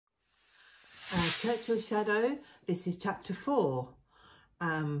Churchill Shadow. This is chapter 4,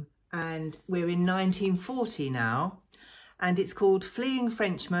 and we're in 1940 now, and it's called Fleeing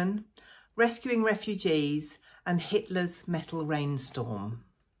Frenchmen, Rescuing Refugees and Hitler's Metal Rainstorm.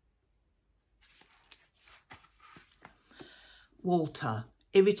 Walter,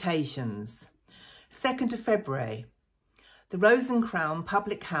 Irritations. 2nd of February, the Rose and Crown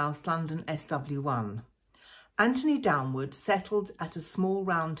Public House, London SW1. Anthony Downward settled at a small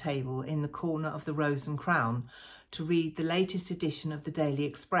round table in the corner of the Rose and Crown to read the latest edition of the Daily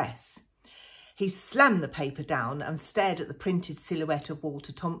Express. He slammed the paper down and stared at the printed silhouette of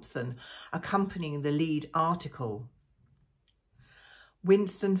Walter Thompson accompanying the lead article.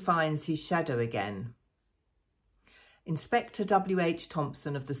 Winston finds his shadow again. Inspector W.H.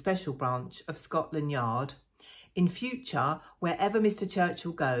 Thompson of the Special Branch of Scotland Yard. In future, wherever Mr.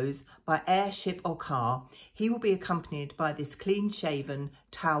 Churchill goes, by air, ship or car, he will be accompanied by this clean-shaven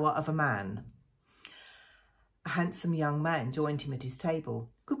tower of a man. A handsome young man joined him at his table.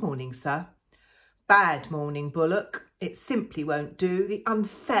 "Good morning, sir." "Bad morning, Bullock. It simply won't do. The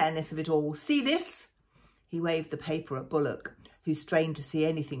unfairness of it all. See this?" He waved the paper at Bullock, who strained to see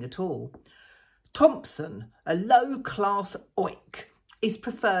anything at all. "Thompson, a low-class oik, is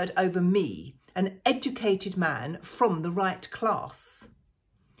preferred over me, an educated man from the right class.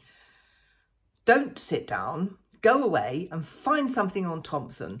 Don't sit down. Go away and find something on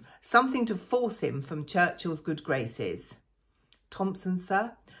Thompson, something to force him from Churchill's good graces." "Thompson,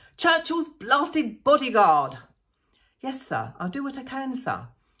 sir?" "Churchill's blasted bodyguard." "Yes, sir. I'll do what I can, sir."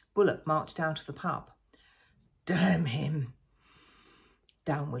 Bullock marched out of the pub. "Damn him."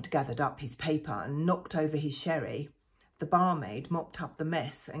 Downward gathered up his paper and knocked over his sherry. The barmaid mopped up the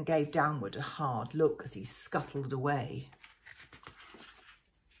mess and gave Downward a hard look as he scuttled away.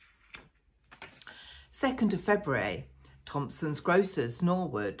 2nd of February, Thompson's Grocers,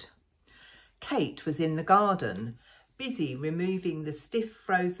 Norwood. Kate was in the garden, busy removing the stiff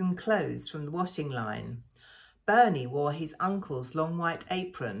frozen clothes from the washing line. Bernie wore his uncle's long white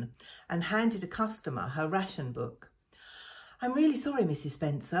apron and handed a customer her ration book. "I'm really sorry, Mrs.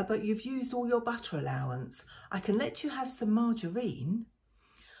 Spencer, but you've used all your butter allowance. I can let you have some margarine."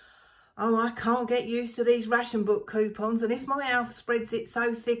 "Oh, I can't get used to these ration book coupons, and if my Alf spreads it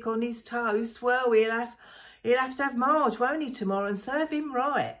so thick on his toast, well, he'll have to have Marge, won't he, tomorrow, and serve him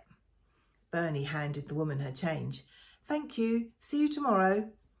right." Bernie handed the woman her change. "Thank you. See you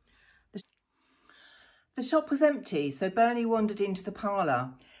tomorrow." The shop was empty, so Bernie wandered into the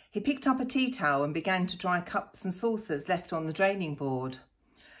parlour. He picked up a tea towel and began to dry cups and saucers left on the draining board.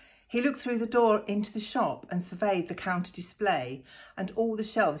 He looked through the door into the shop and surveyed the counter display and all the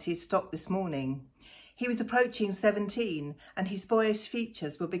shelves he had stocked this morning. He was approaching 17 and his boyish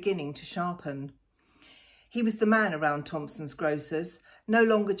features were beginning to sharpen. He was the man around Thompson's Grocers, no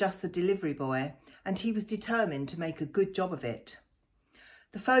longer just the delivery boy, and he was determined to make a good job of it.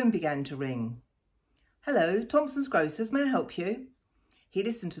 The phone began to ring. "Hello, Thompson's Grocers, may I help you?" He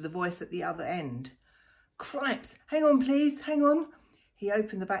listened to the voice at the other end. "Cripes, hang on please, hang on." He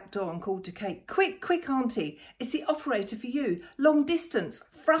opened the back door and called to Kate. "Quick, quick, auntie, it's the operator for you, long distance,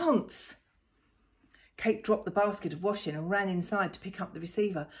 France." Kate dropped the basket of washing and ran inside to pick up the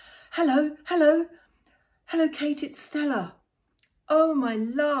receiver. "Hello, hello. Hello, Kate, it's Stella." "Oh, my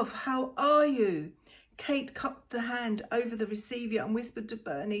love, how are you?" Kate cupped the hand over the receiver and whispered to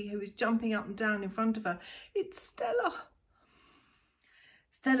Bernie, who was jumping up and down in front of her, "It's Stella."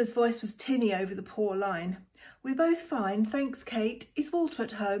 Stella's voice was tinny over the poor line. "We're both fine, thanks, Kate. Is Walter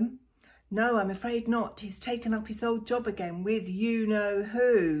at home?" "No, I'm afraid not. He's taken up his old job again with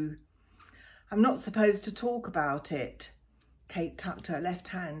you-know-who." "I'm not supposed to talk about it." Kate tucked her left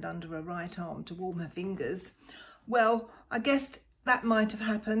hand under her right arm to warm her fingers. "Well, I guessed that might have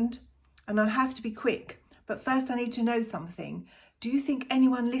happened, and I'll have to be quick. But first I need to know something. Do you think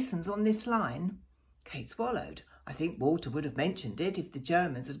anyone listens on this line?" Kate swallowed. "I think Walter would have mentioned it if the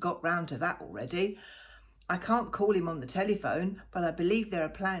Germans had got round to that already. I can't call him on the telephone, but I believe there are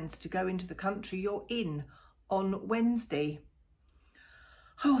plans to go into the country you're in on Wednesday."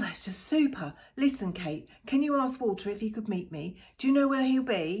 "Oh, that's just super. Listen, Kate, can you ask Walter if he could meet me? Do you know where he'll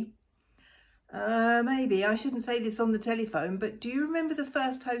be?" Maybe. I shouldn't say this on the telephone, but do you remember the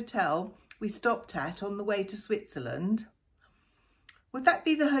first hotel we stopped at on the way to Switzerland?" "Would that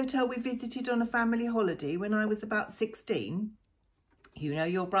be the hotel we visited on a family holiday when I was about 16? You know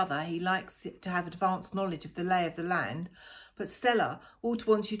your brother, he likes to have advanced knowledge of the lay of the land. But Stella, Walter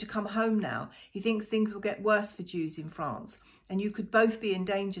wants you to come home now. He thinks things will get worse for Jews in France, and you could both be in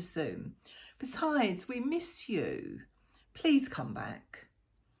danger soon. Besides, we miss you. Please come back."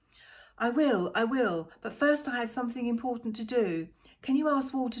 I will, but first I have something important to do. Can you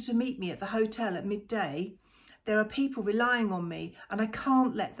ask Walter to meet me at the hotel at midday? There are people relying on me and I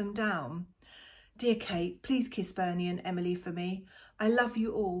can't let them down. Dear Kate, please kiss Bernie and Emily for me. I love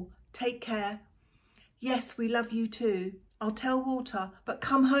you all. Take care. Yes, we love you too. I'll tell Walter, but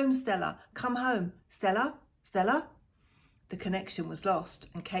come home, Stella. Come home. Stella? Stella? The connection was lost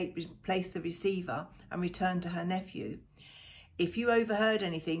and Kate replaced the receiver and returned to her nephew. If you overheard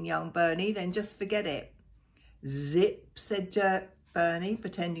anything, young Bernie, then just forget it. Zip, said Bernie,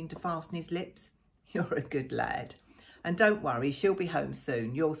 pretending to fasten his lips. You're a good lad. And don't worry, she'll be home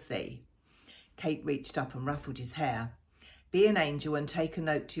soon, you'll see. Kate reached up and ruffled his hair. Be an angel and take a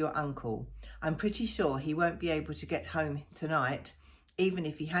note to your uncle. I'm pretty sure he won't be able to get home tonight, even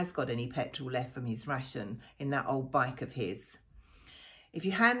if he has got any petrol left from his ration in that old bike of his. If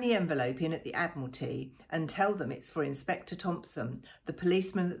you hand the envelope in at the Admiralty and tell them it's for Inspector Thompson, the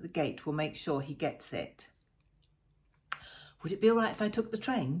policeman at the gate will make sure he gets it. Would it be all right if I took the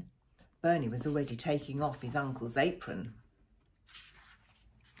train? Bernie was already taking off his uncle's apron.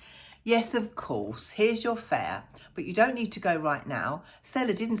 Yes, of course. Here's your fare. But you don't need to go right now.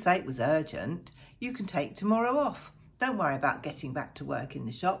 Stella didn't say it was urgent. You can take tomorrow off. Don't worry about getting back to work in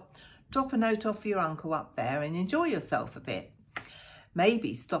the shop. Drop a note off for your uncle up there and enjoy yourself a bit.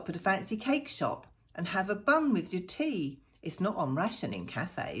 Maybe stop at a fancy cake shop and have a bun with your tea. It's not on ration in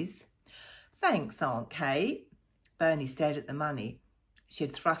cafes. Thanks, Aunt Kate. Bernie stared at the money she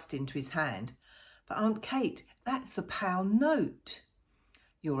had thrust into his hand. But Aunt Kate, that's a £1 note.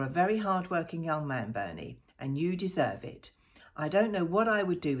 You're a very hard-working young man, Bernie, and you deserve it. I don't know what I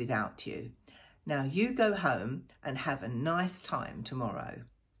would do without you. Now you go home and have a nice time tomorrow.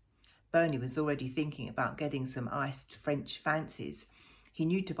 Bernie was already thinking about getting some iced French fancies. He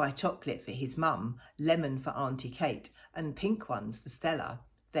knew to buy chocolate for his mum, lemon for Auntie Kate, and pink ones for Stella,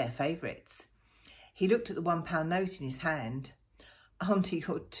 their favourites. He looked at the £1 note in his hand. Auntie,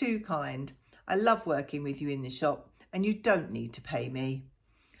 you're too kind. I love working with you in the shop, and you don't need to pay me.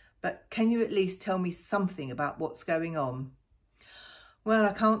 But can you at least tell me something about what's going on? Well,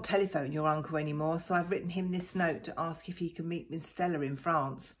 I can't telephone your uncle anymore, so I've written him this note to ask if he can meet Miss Stella in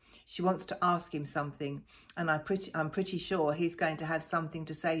France. She wants to ask him something, and I'm pretty sure he's going to have something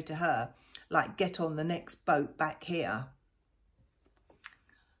to say to her, like get on the next boat back here.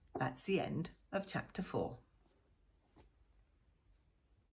 That's the end of chapter 4.